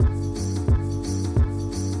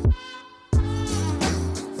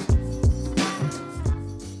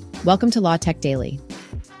Welcome to Law Tech Daily,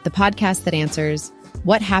 the podcast that answers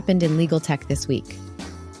what happened in legal tech this week.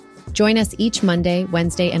 Join us each Monday,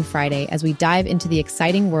 Wednesday, and Friday as we dive into the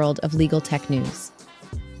exciting world of legal tech news.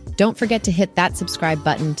 Don't forget to hit that subscribe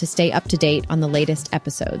button to stay up to date on the latest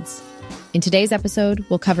episodes. In today's episode,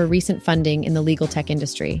 we'll cover recent funding in the legal tech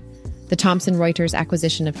industry, the Thomson Reuters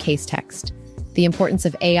acquisition of Casetext, the importance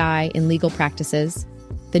of AI in legal practices,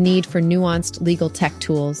 the need for nuanced legal tech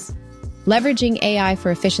tools, leveraging AI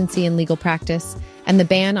for efficiency in legal practice, and the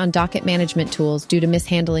ban on docket management tools due to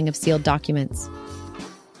mishandling of sealed documents.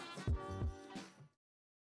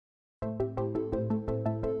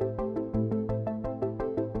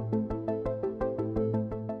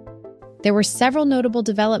 There were several notable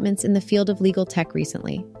developments in the field of legal tech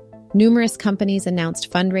recently. Numerous companies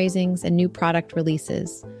announced fundraisings and new product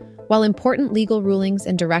releases, while important legal rulings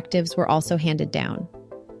and directives were also handed down.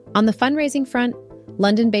 On the fundraising front,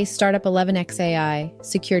 London-based startup 11xAI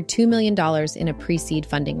secured $2 million in a pre-seed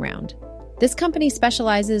funding round. This company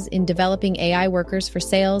specializes in developing AI workers for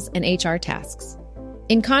sales and HR tasks.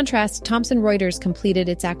 In contrast, Thomson Reuters completed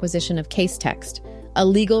its acquisition of Casetext, a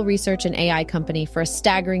legal research and AI company, for a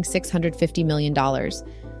staggering $650 million.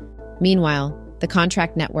 Meanwhile, the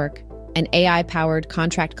Contract Network, an AI-powered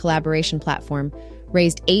contract collaboration platform,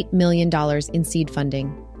 raised $8 million in seed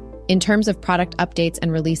funding. In terms of product updates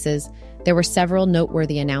and releases, there were several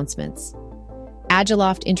noteworthy announcements.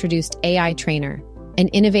 Agiloft introduced AI Trainer, an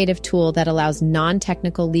innovative tool that allows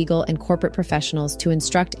non-technical legal and corporate professionals to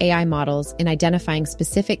instruct AI models in identifying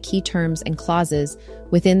specific key terms and clauses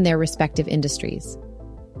within their respective industries.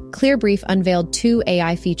 Clearbrief unveiled 2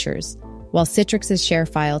 AI features, while Citrix's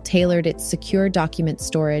ShareFile tailored its secure document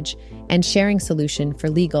storage and sharing solution for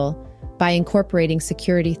legal by incorporating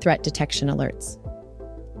security threat detection alerts.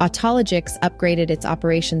 Autologix upgraded its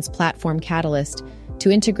operations platform Catalyst to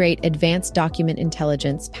integrate advanced document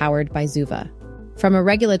intelligence powered by Zuva. From a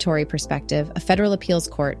regulatory perspective, a federal appeals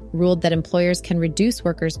court ruled that employers can reduce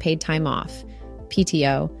workers' paid time off,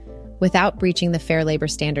 PTO, without breaching the Fair Labor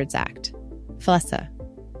Standards Act, FLESA.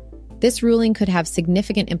 This ruling could have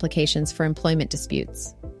significant implications for employment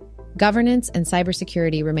disputes. Governance and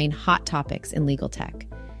cybersecurity remain hot topics in legal tech,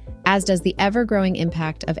 as does the ever-growing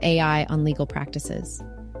impact of AI on legal practices.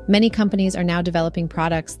 Many companies are now developing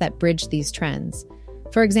products that bridge these trends.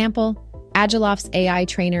 For example, Agiloft's AI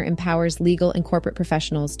Trainer empowers legal and corporate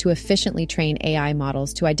professionals to efficiently train AI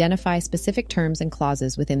models to identify specific terms and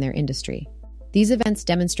clauses within their industry. These events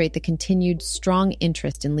demonstrate the continued strong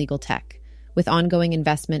interest in legal tech, with ongoing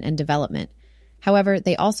investment and development. However,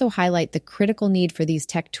 they also highlight the critical need for these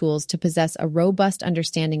tech tools to possess a robust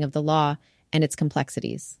understanding of the law and its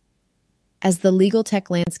complexities. As the legal tech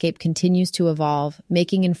landscape continues to evolve,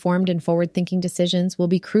 making informed and forward-thinking decisions will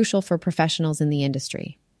be crucial for professionals in the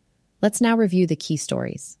industry. Let's now review the key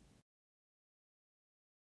stories.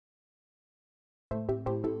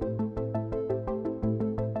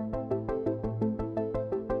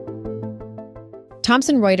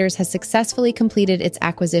 Thomson Reuters has successfully completed its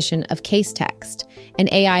acquisition of Casetext, an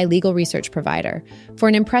AI legal research provider, for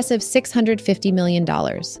an impressive $650 million.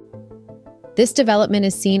 This development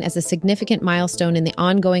is seen as a significant milestone in the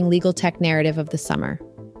ongoing legal tech narrative of the summer.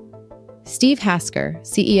 Steve Hasker,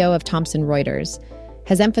 CEO of Thomson Reuters,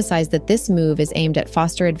 has emphasized that this move is aimed at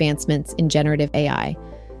foster advancements in generative AI,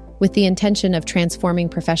 with the intention of transforming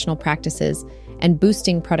professional practices and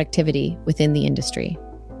boosting productivity within the industry.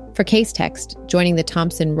 For Casetext, joining the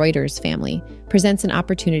Thomson Reuters family presents an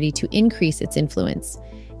opportunity to increase its influence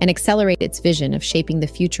and accelerate its vision of shaping the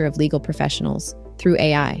future of legal professionals through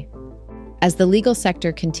AI. As the legal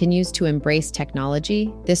sector continues to embrace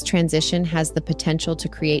technology, this transition has the potential to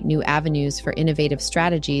create new avenues for innovative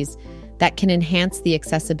strategies that can enhance the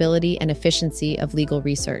accessibility and efficiency of legal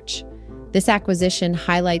research. This acquisition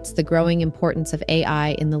highlights the growing importance of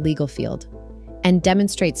AI in the legal field and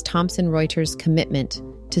demonstrates Thomson Reuters' commitment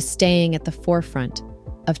to staying at the forefront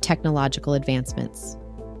of technological advancements.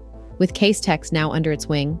 With Casetext now under its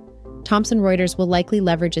wing, Thomson Reuters will likely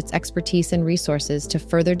leverage its expertise and resources to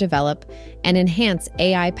further develop and enhance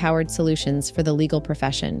AI-powered solutions for the legal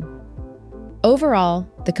profession. Overall,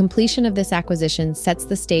 the completion of this acquisition sets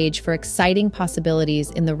the stage for exciting possibilities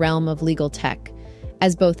in the realm of legal tech,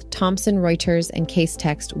 as both Thomson Reuters and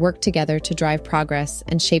Casetext work together to drive progress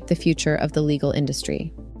and shape the future of the legal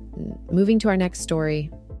industry. Moving to our next story.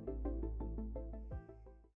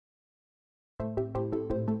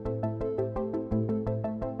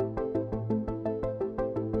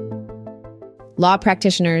 Law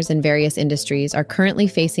practitioners in various industries are currently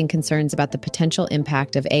facing concerns about the potential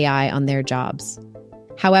impact of AI on their jobs.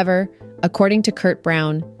 However, according to Kurt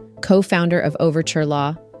Brown, co-founder of Overture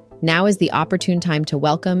Law, Now is the opportune time to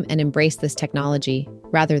welcome and embrace this technology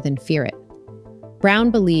rather than fear it.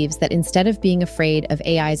 Brown believes that instead of being afraid of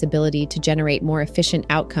AI's ability to generate more efficient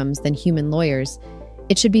outcomes than human lawyers,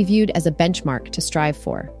 it should be viewed as a benchmark to strive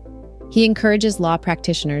for. He encourages law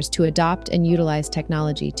practitioners to adopt and utilize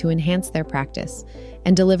technology to enhance their practice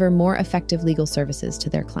and deliver more effective legal services to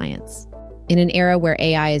their clients. In an era where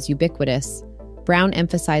AI is ubiquitous, Brown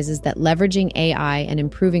emphasizes that leveraging AI and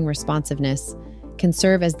improving responsiveness can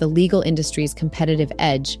serve as the legal industry's competitive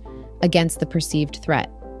edge against the perceived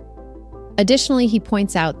threat. Additionally, he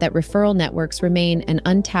points out that referral networks remain an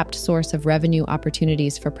untapped source of revenue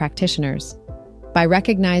opportunities for practitioners. By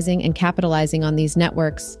recognizing and capitalizing on these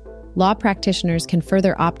networks, law practitioners can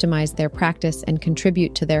further optimize their practice and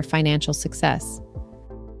contribute to their financial success.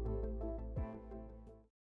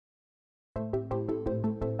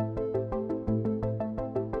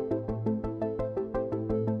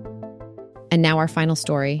 And now our final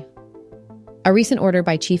story. A recent order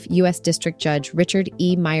by Chief U.S. District Judge Richard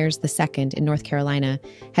E. Myers II in North Carolina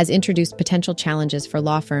has introduced potential challenges for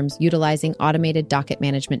law firms utilizing automated docket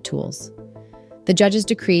management tools. The judge's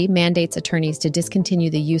decree mandates attorneys to discontinue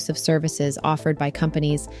the use of services offered by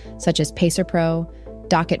companies such as PacerPro,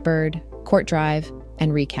 DocketBird, CourtDrive,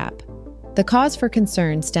 and Recap. The cause for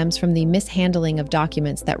concern stems from the mishandling of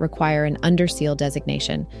documents that require an under seal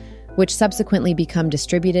designation, which subsequently become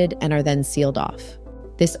distributed and are then sealed off.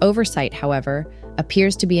 This oversight, however,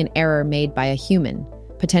 appears to be an error made by a human,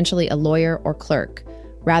 potentially a lawyer or clerk,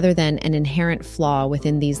 rather than an inherent flaw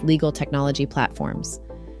within these legal technology platforms.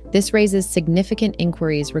 This raises significant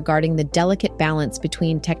inquiries regarding the delicate balance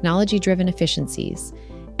between technology-driven efficiencies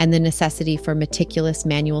and the necessity for meticulous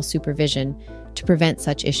manual supervision to prevent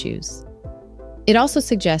such issues. It also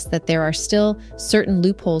suggests that there are still certain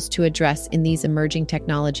loopholes to address in these emerging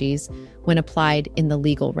technologies when applied in the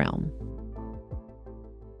legal realm.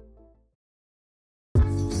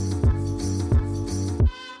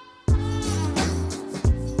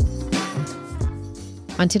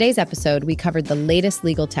 On today's episode, we covered the latest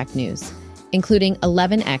legal tech news, including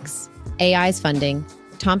 11x, AI's funding,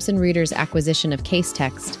 Thomson Reuters' acquisition of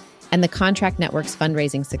Casetext, and the Contract Network's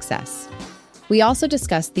fundraising success. We also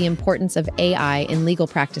discussed the importance of AI in legal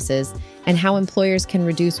practices and how employers can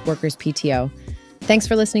reduce workers' PTO. Thanks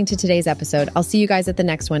for listening to today's episode. I'll see you guys at the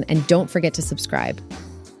next one, and don't forget to subscribe.